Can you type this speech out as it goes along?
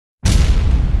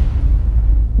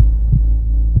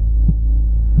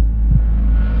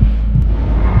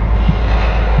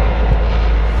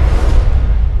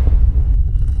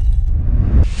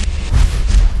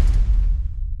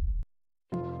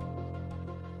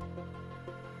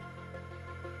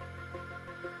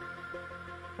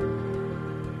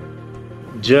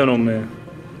Gentlemen,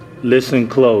 listen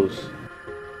close.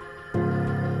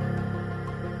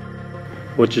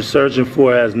 What you're searching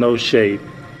for has no shape.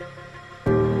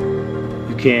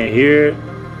 You can't hear it,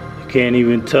 you can't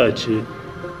even touch it.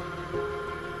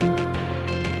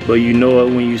 But you know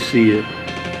it when you see it.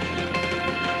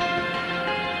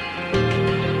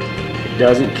 It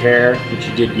doesn't care what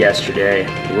you did yesterday,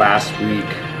 last week,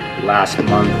 last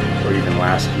month, or even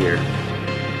last year.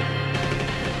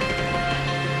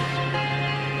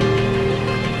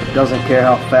 It doesn't care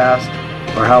how fast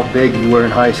or how big you were in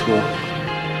high school.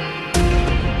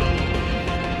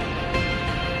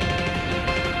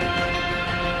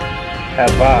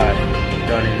 Have I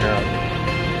done enough?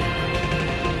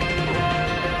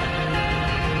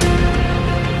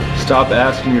 Stop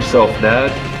asking yourself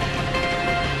that,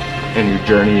 and your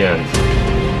journey ends.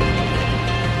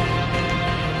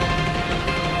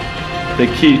 The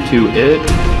key to it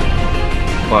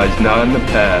lies not in the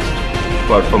past,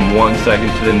 but from 1 second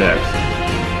to the next,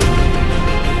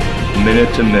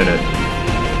 minute to minute,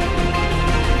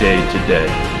 day to day.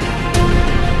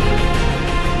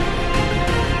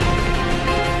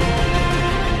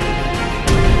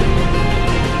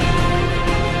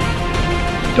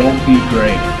 Don't be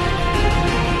great.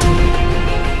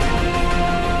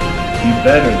 Be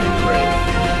better than great.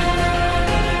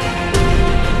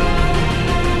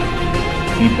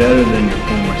 Be better than your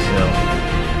former self.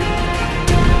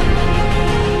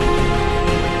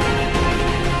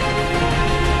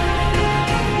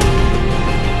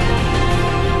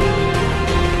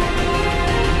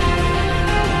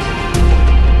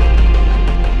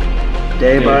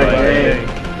 Day by day,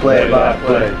 play by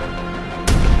play.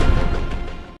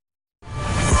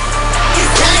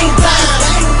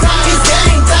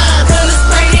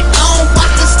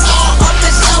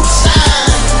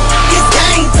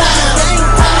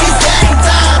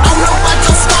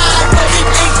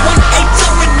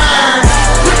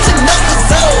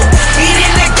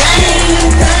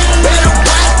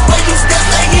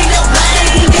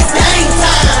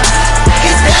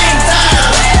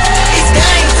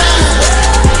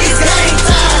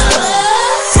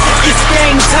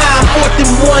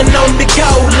 One on the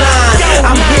goal line.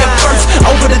 I'm here first,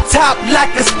 over the top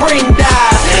like a spring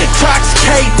dive. Trox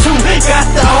K2, got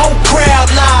the whole crowd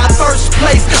live. First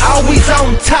place, always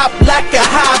on top like a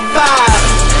high five.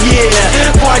 Yeah,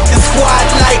 part the squad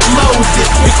like Moses.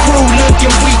 The crew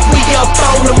looking weak, we up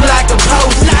on them like a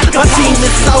post. My team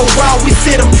is so raw, we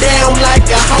sit them down like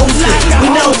a hostess. We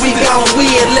know we gon'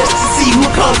 win, let's see who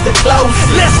comes the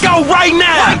closest. Let's go right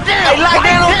now. Hey, like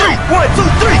that on 3, 1, 2,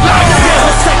 3. Like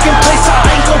that. Second place, I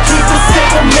ain't gon' keep a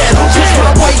silver medal. Just my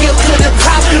way up to the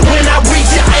top. When I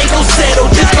reach it, I ain't gon' settle.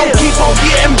 Just gon' keep on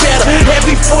getting better.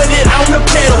 Heavy footed,